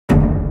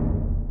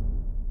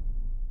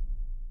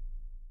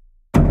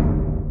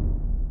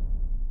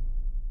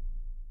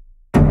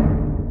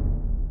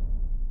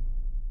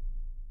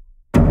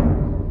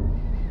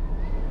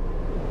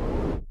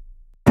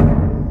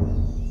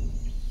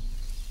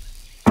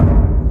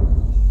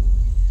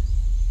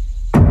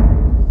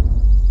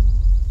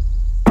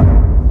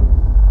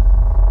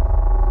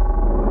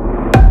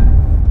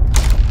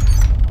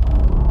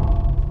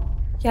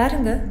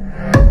யாருங்க?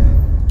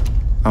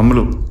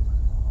 அம்லு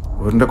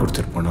உருண்டை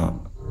கொடுத்துட்டு போனா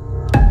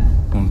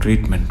உன்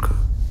ட்ரீட்மெண்ட்க்கு.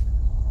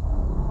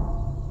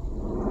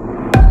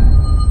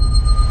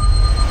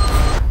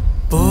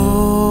 போ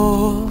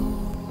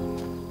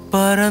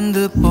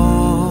பறந்து போ.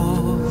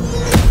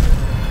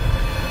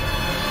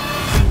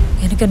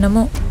 எனக்கு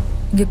என்னமோ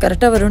இங்கே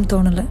கரெக்டாக வரும்னு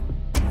தோணலை.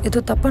 ஏதோ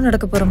தப்பாக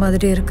நடக்க போகிற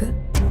மாதிரி இருக்கு.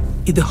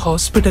 இது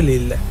ஹாஸ்பிட்டல்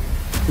இல்லை,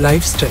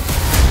 லைஃப் ஸ்டைல்.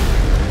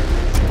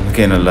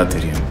 உனக்கே நல்லா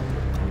தெரியும்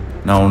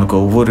நான் உனக்கு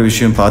ஒவ்வொரு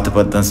விஷயம் பார்த்து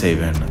பார்த்து தான்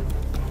செய்வேன்னு.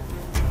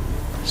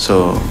 ஸோ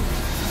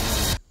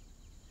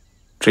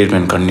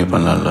ட்ரீட்மெண்ட் கன்டினியூ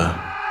பண்ணலாம்ல?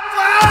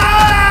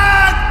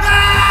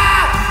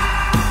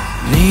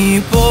 நீ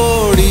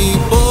போடி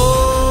போ.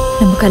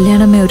 நம்ம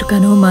கல்யாணமே ஒரு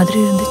கனவு மாதிரி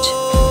இருந்துச்சு.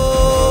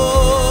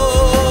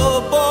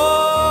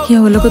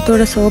 என்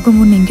உலகத்தோட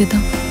சோகமும் நீங்க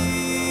தான்,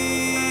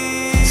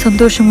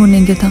 சந்தோஷமும்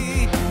நீங்க தான்,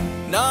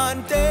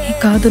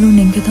 என் காதலும்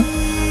நீங்க தான்.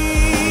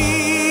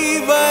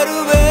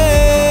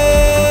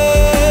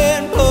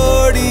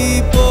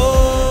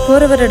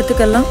 போற வர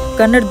இடத்துக்கெல்லாம்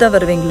கண்ணெடுத்து தான்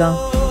வருவீங்களா?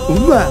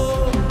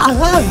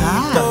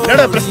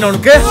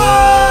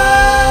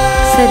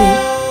 சரி,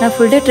 நான்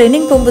ஃபுல் டே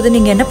ட்ரைனிங் போகும்போது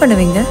நீங்க என்ன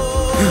பண்ணுவீங்க?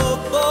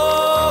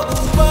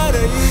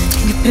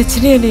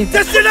 பிரச்சனையே இல்லை.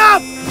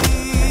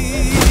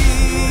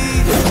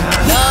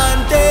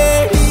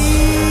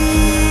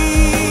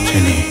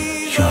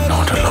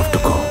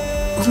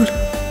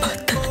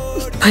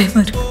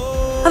 பயமா இருக்கு.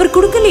 அவர்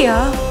கொடுக்கலையா?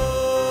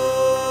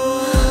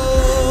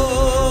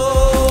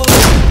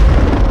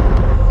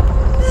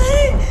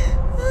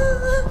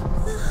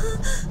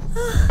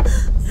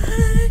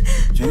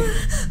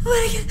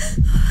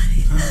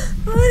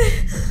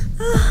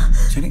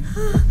 Jenny,